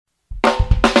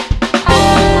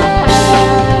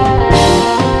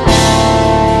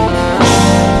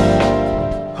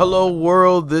Hello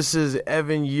world, this is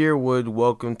Evan Yearwood.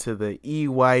 Welcome to the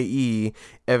E.Y.E.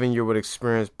 Evan Yearwood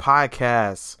Experience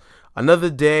Podcast.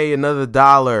 Another day, another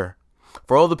dollar.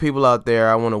 For all the people out there,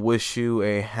 I want to wish you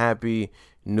a happy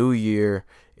new year.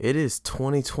 It is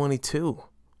 2022.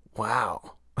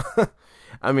 Wow.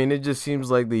 I mean, it just seems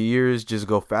like the years just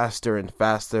go faster and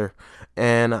faster.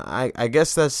 And I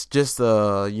guess that's just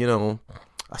a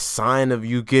sign of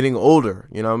you getting older.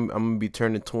 I'm going to be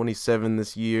turning 27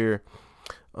 this year.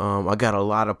 I got a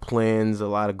lot of plans, a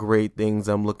lot of great things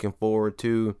I'm looking forward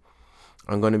to.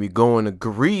 I'm going to be going to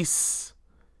Greece.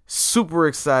 Super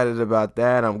excited about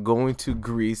that. I'm going to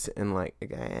Greece in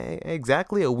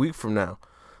exactly a week from now.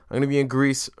 I'm going to be in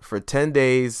Greece for 10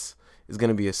 days. It's going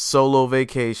to be a solo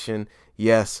vacation.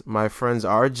 Yes, my friends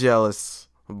are jealous,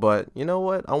 but you know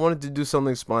what? I wanted to do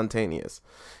something spontaneous.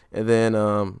 And then,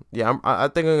 I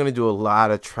think I'm going to do a lot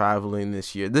of traveling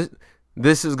this year.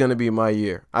 This is going to be my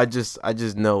year. I just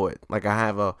know it. Like, I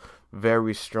have a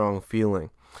very strong feeling.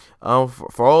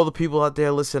 For all the people out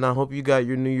there, listen, I hope you got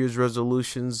your New Year's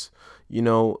resolutions.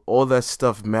 All that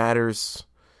stuff matters.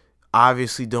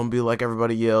 Obviously, don't be like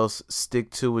everybody else.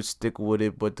 Stick to it, stick with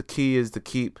it. But the key is to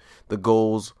keep the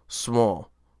goals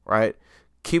small, right?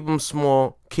 Keep them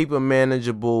small, keep them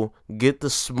manageable, get the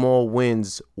small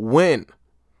wins, win.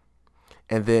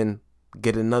 And then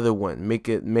get another one. Make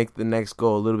the next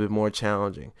goal a little bit more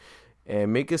challenging,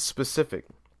 and make it specific.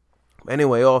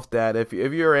 Anyway, off that, if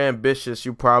you're ambitious,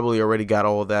 you probably already got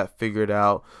all that figured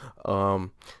out.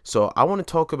 So I want to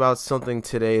talk about something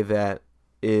today that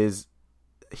is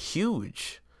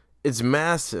huge. It's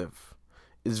massive.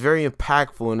 It's very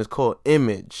impactful, and it's called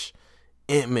image.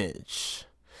 Image.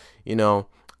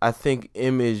 I think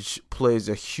image plays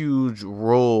a huge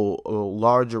role, a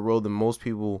larger role than most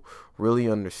people really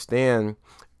understand.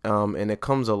 And it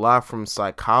comes a lot from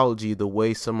psychology, the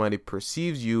way somebody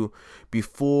perceives you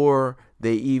before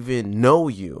they even know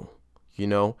you,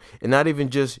 and not even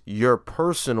just your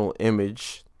personal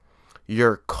image,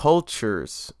 your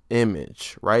culture's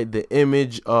image, right? The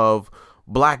image of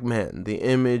black men, the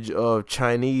image of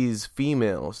Chinese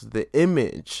females, the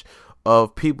image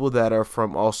of people that are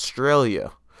from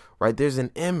Australia, right? There's an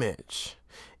image.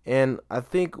 And I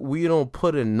think we don't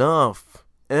put enough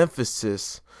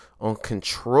emphasis on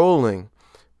controlling,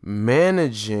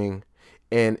 managing,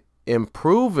 and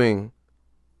improving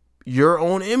your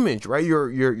own image, right?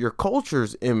 Your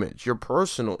culture's image, your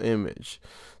personal image.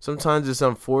 Sometimes it's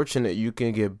unfortunate you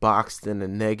can get boxed in a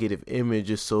negative image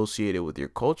associated with your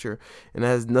culture, and it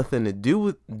has nothing to do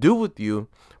with you.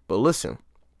 But listen,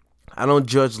 I don't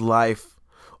judge life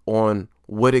on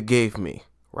what it gave me,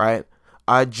 right?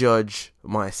 I judge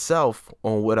myself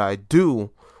on what I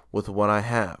do with what I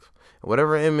have.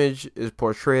 Whatever image is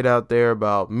portrayed out there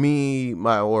about me,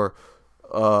 black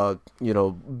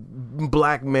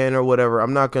men or whatever,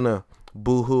 I'm not going to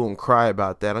boo-hoo and cry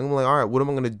about that. I'm like, all right, what am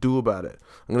I going to do about it?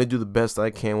 I'm going to do the best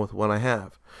I can with what I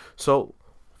have. So,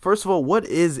 first of all, what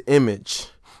is image?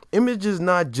 Image is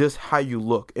not just how you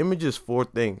look. Image is four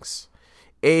things.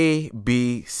 A,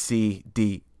 B, C,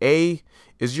 D. A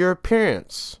is your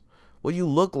appearance. What you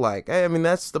look like. I mean,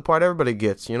 that's the part everybody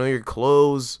gets. Your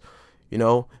clothes,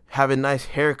 have a nice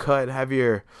haircut, have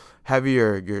your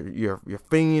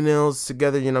fingernails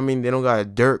together, they don't got a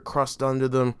dirt crust under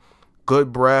them,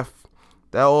 good breath.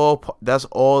 That's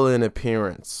all in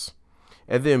appearance.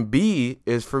 And then B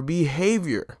is for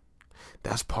behavior.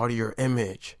 That's part of your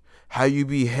image. How you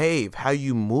behave, how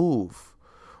you move,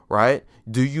 right?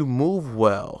 Do you move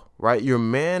well, right? Your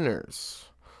manners.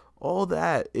 All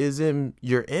that is in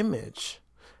your image.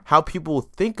 How people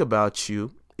think about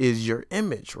you is your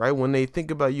image, right? When they think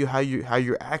about you, how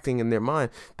you're acting in their mind,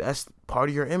 that's part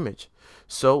of your image.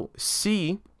 So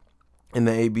C in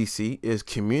the ABC is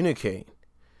communicate.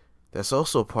 That's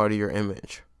also part of your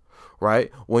image,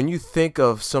 right? When you think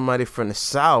of somebody from the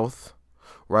South,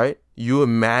 right, you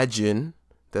imagine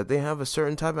that they have a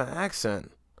certain type of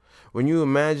accent. When you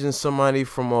imagine somebody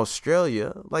from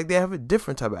Australia, they have a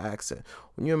different type of accent.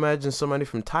 When you imagine somebody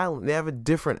from Thailand, they have a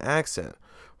different accent,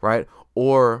 right?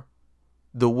 Or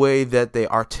the way that they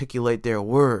articulate their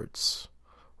words,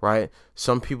 right?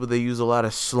 Some people, they use a lot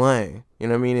of slang, in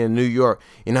New York,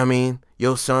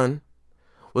 yo, son,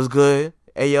 what's good?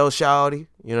 Hey, yo, shawty,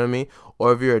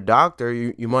 Or if you're a doctor,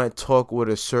 you might talk with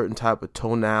a certain type of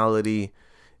tonality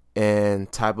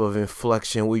and type of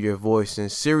inflection with your voice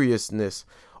and seriousness.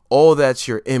 All that's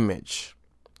your image,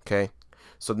 okay?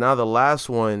 So now the last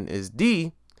one is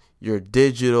D, your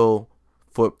digital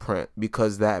footprint,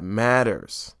 because that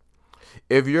matters.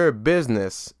 If you're a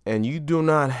business and you do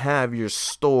not have your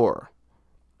store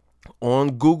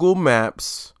on Google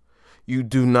Maps, you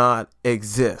do not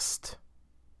exist.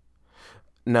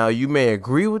 Now, you may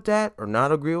agree with that or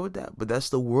not agree with that, but that's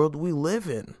the world we live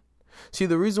in. See,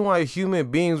 the reason why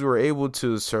human beings were able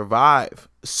to survive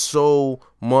so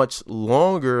much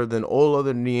longer than all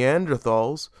other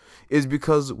Neanderthals is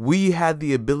because we had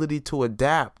the ability to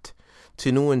adapt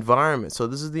to new environments. So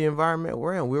this is the environment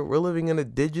we're in. We're living in a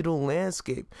digital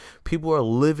landscape. People are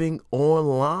living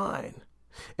online.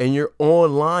 And you're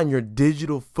online, your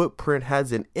digital footprint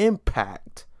has an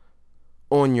impact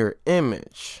on your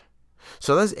image.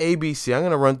 So that's ABC. I'm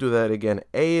going to run through that again.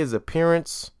 A is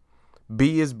appearance.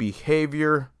 B is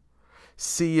behavior.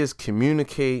 C is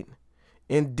communicate.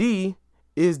 And D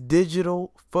is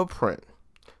digital footprint.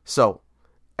 So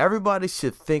everybody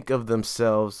should think of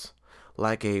themselves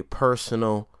like a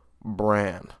personal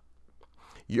brand.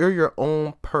 You're your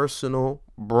own personal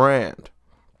brand.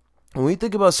 When we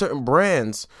think about certain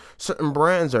brands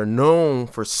are known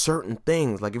for certain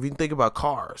things. Like if you think about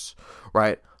cars,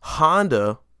 right?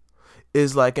 Honda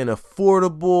is like an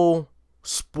affordable,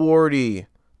 sporty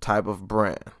type of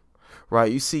brand,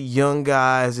 right? You see young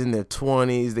guys in their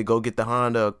 20s, they go get the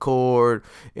Honda Accord,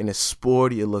 and it's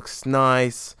sporty, it looks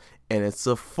nice, and it's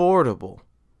affordable,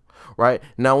 right?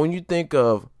 Now, when you think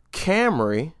of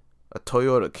Camry, a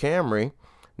Toyota Camry,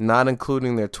 not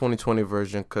including their 2020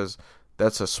 version, because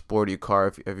that's a sporty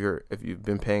car if you've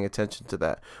been paying attention to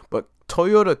that. But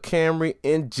Toyota Camry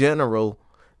in general,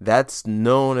 that's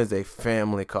known as a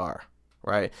family car,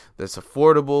 right? That's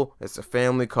affordable. It's a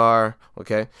family car.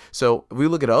 Okay. So if we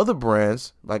look at other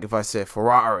brands, like if I said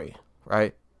Ferrari,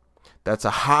 right? That's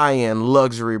a high-end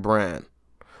luxury brand.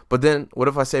 But then what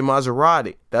if I say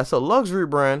Maserati? That's a luxury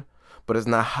brand, but it's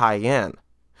not high-end.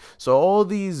 So all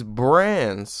these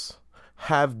brands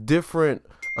have different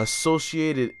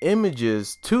associated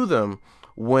images to them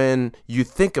when you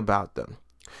think about them.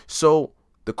 So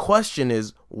the question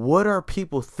is, what are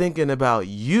people thinking about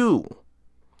you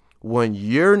when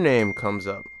your name comes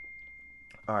up?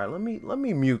 All right, let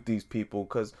me mute these people,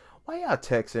 because why y'all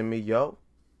texting me, yo?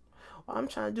 I'm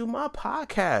trying to do my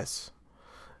podcast.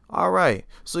 All right.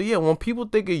 So yeah, when people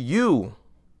think of you,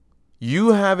 you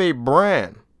have a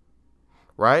brand,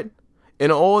 right?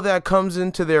 And all that comes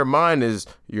into their mind is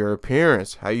your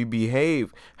appearance, how you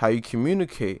behave, how you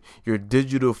communicate, your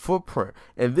digital footprint.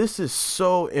 And this is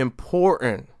so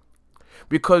important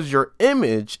because your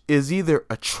image is either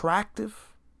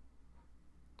attractive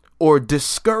or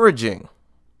discouraging.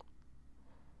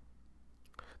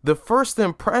 The first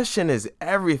impression is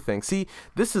everything. See,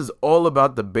 this is all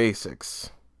about the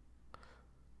basics.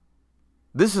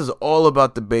 This is all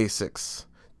about the basics.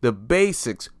 The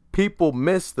basics. People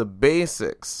miss the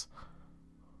basics.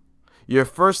 Your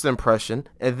first impression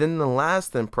and then the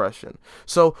last impression.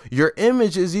 So your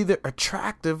image is either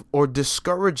attractive or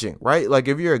discouraging, right? Like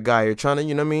if you're a guy, you're trying to,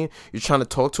 you know what I mean? You're trying to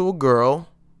talk to a girl.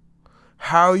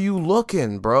 How are you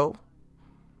looking, bro?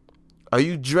 Are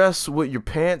you dressed with your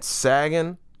pants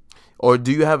sagging? Or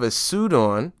do you have a suit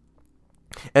on?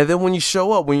 And then when you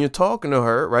show up, when you're talking to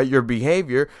her, right, your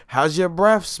behavior, how's your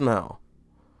breath smell?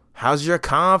 How's your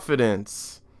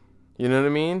confidence? You know what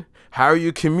I mean? How are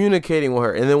you communicating with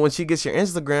her? And then when she gets your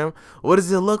Instagram, what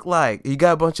does it look like? You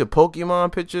got a bunch of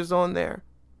Pokemon pictures on there?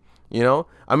 You know?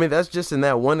 I mean, that's just in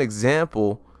that one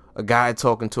example, a guy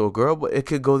talking to a girl, but it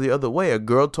could go the other way. A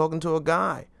girl talking to a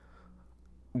guy.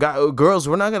 Girls,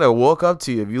 we're not going to walk up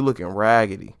to you if you're looking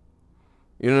raggedy.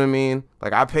 You know what I mean?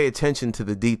 Like, I pay attention to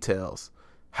the details.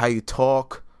 How you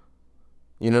talk.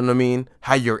 You know what I mean?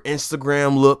 How your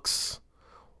Instagram looks.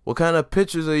 What kind of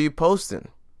pictures are you posting?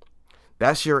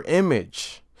 That's your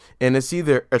image. And it's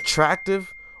either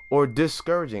attractive or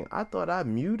discouraging. I thought I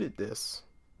muted this.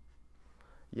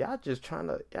 Y'all just trying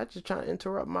to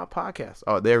interrupt my podcast.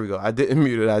 Oh, there we go. I didn't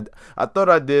mute it. I thought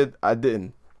I did. I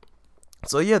didn't.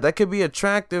 So yeah, that could be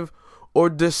attractive or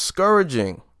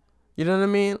discouraging. You know what I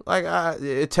mean? Like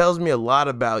it tells me a lot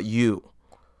about you.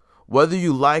 Whether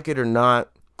you like it or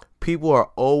not, people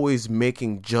are always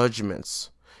making judgments.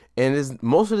 And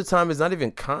most of the time it's not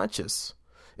even conscious.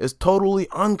 It's totally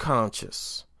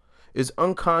unconscious. It's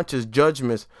unconscious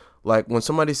judgments. Like when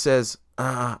somebody says,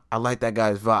 I like that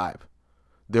guy's vibe.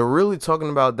 They're really talking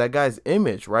about that guy's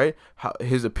image, right? How,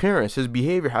 his appearance, his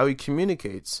behavior, how he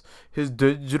communicates, his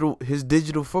digital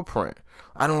footprint.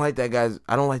 I don't like that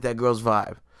girl's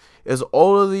vibe. It's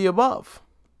all of the above.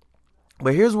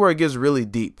 But here's where it gets really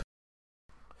deep.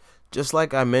 Just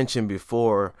like I mentioned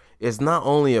before, it's not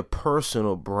only a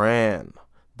personal brand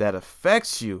that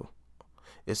affects you,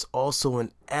 it's also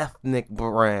an ethnic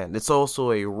brand. It's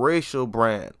also a racial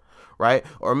brand, right?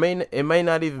 Or it may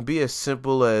not even be as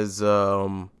simple as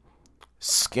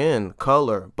skin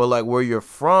color, but like where you're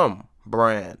from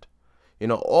brand. You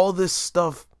know, all this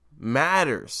stuff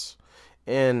matters.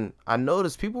 And I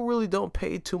notice people really don't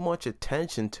pay too much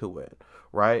attention to it,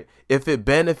 right? If it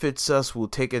benefits us, we'll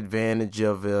take advantage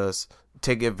of us.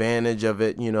 Take advantage of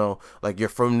it, like you're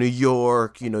from New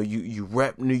York, you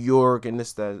rep New York and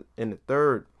this, that, and the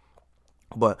third.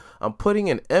 But I'm putting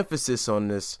an emphasis on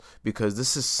this because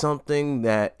this is something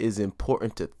that is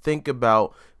important to think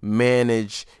about,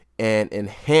 manage, and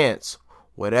enhance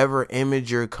whatever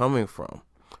image you're coming from.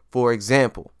 For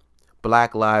example,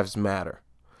 Black Lives Matter.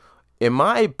 In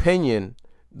my opinion,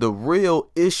 the real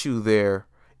issue there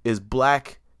is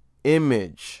black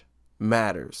image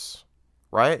matters,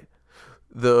 right?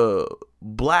 The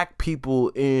black people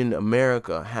in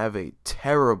America have a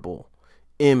terrible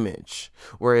image.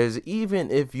 Whereas even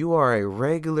if you are a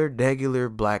regular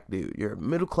black dude, you're a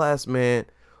middle class man,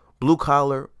 blue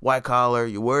collar, white collar,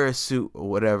 you wear a suit or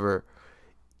whatever,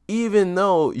 even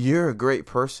though you're a great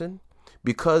person,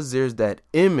 because there's that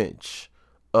image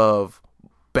of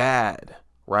bad,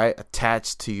 right,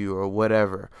 attached to you or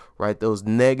whatever, right, those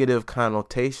negative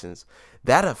connotations,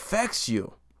 that affects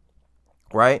you.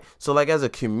 Right. So like as a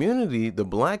community, the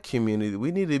black community,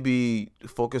 we need to be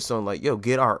focused on like,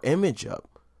 get our image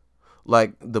up.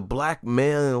 Like the black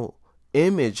male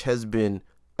image has been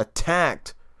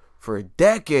attacked for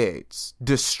decades,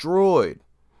 destroyed.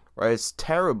 Right. It's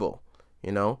terrible,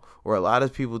 where a lot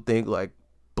of people think like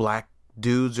black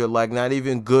dudes are like not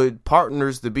even good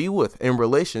partners to be with in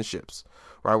relationships.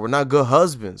 Right. We're not good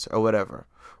husbands or whatever.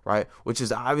 Right. Which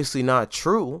is obviously not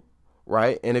true.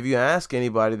 Right. And if you ask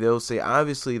anybody, they'll say,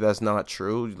 obviously, that's not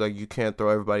true. Like, you can't throw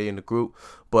everybody in the group.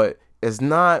 But it's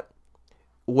not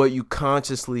what you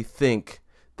consciously think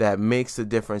that makes the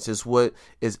difference. It's what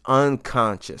is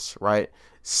unconscious. Right.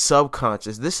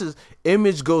 Subconscious.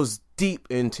 Image goes deep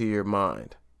into your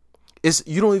mind.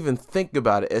 You don't even think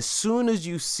about it. As soon as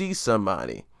you see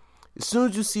somebody, as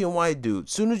soon as you see a white dude,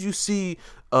 as soon as you see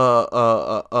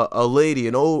a lady,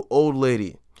 an old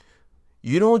lady,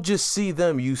 you don't just see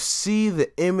them, you see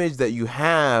the image that you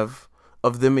have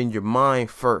of them in your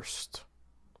mind first,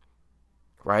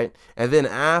 right? And then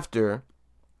after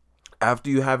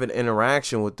you have an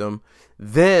interaction with them,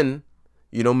 then,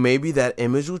 maybe that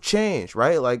image will change,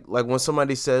 right? Like when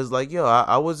somebody says like,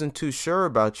 I wasn't too sure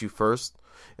about you first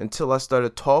until I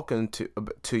started talking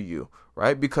to you,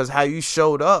 right? Because how you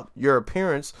showed up, your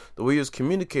appearance, the way you was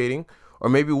communicating, or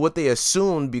maybe what they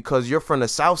assumed because you're from the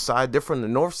South Side, they're from the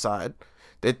North Side.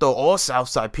 They thought all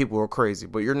Southside people were crazy,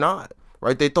 but you're not,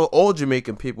 right? They thought all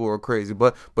Jamaican people were crazy,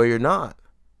 but you're not.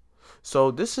 So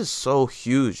this is so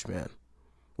huge, man.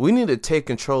 We need to take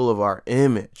control of our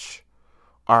image,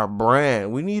 our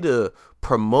brand. We need to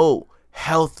promote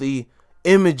healthy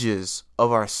images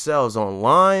of ourselves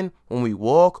online, when we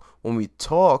walk, when we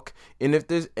talk. And if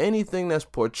there's anything that's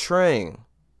portraying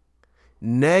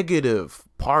negative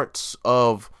parts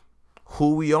of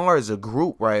who we are as a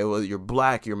group, right? Whether you're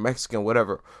black, you're Mexican,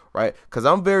 whatever, right? Because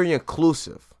I'm very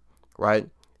inclusive, right?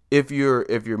 If you're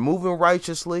moving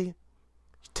righteously,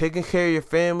 taking care of your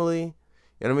family,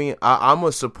 you know what I mean? I'm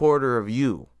a supporter of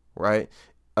you, right?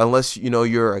 Unless,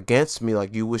 you're against me,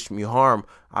 like you wish me harm.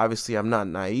 Obviously, I'm not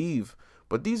naive.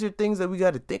 But these are things that we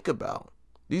got to think about.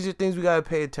 These are things we got to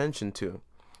pay attention to.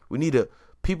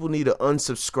 People need to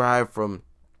unsubscribe from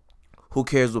who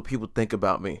cares what people think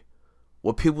about me.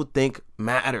 What people think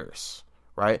matters,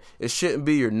 right? It shouldn't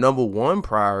be your number one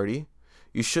priority.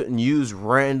 You shouldn't use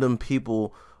random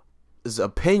people's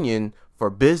opinion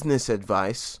for business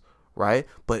advice, right?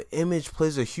 But image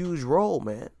plays a huge role,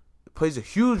 man. It plays a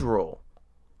huge role.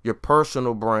 Your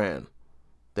personal brand,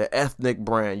 the ethnic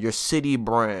brand, your city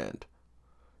brand,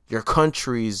 your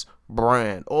country's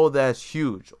brand. All that's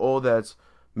huge. All that's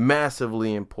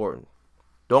massively important.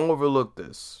 Don't overlook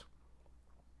this.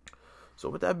 So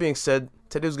with that being said,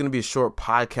 today was going to be a short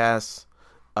podcast.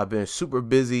 I've been super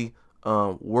busy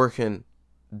working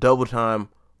double time,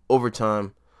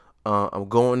 overtime. I'm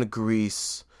going to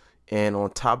Greece. And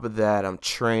on top of that, I'm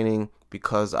training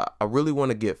because I really want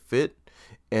to get fit.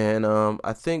 And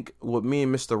I think with me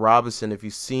and Mr. Robinson, if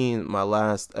you've seen my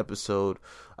last episode,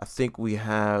 I think we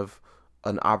have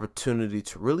an opportunity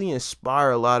to really inspire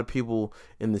a lot of people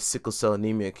in the sickle cell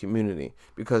anemia community,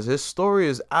 because his story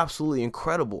is absolutely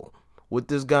incredible. What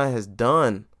this guy has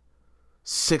done: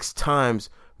 6 times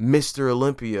Mr.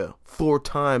 Olympia, 4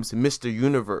 times Mr.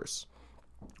 Universe,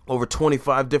 over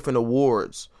 25 different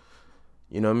awards.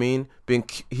 You know what I mean?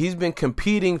 He's been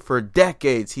competing for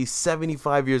decades. He's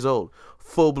 75 years old.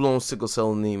 Full-blown sickle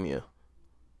cell anemia.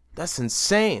 That's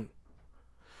insane.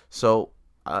 So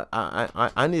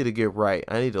I need to get right.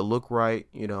 I need to look right.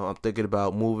 I'm thinking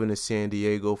about moving to San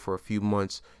Diego for a few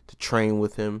months to train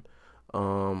with him.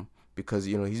 Because,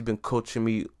 he's been coaching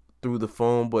me through the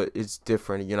phone, but it's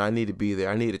different. You know, I need to be there.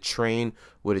 I need to train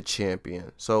with a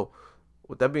champion. So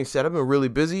with that being said, I've been really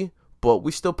busy, but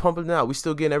we still pumping it out. We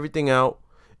still getting everything out.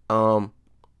 And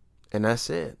that's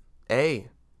it. Hey,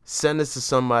 send this to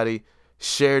somebody.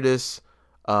 Share this.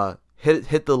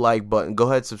 Hit the like button. Go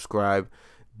ahead, subscribe.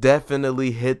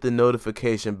 Definitely hit the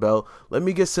notification bell. Let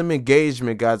me get some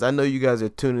engagement, guys. I know you guys are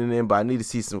tuning in, but I need to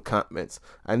see some comments.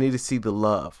 I need to see the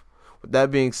love. With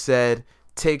that being said,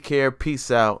 take care,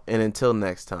 peace out, and until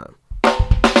next time.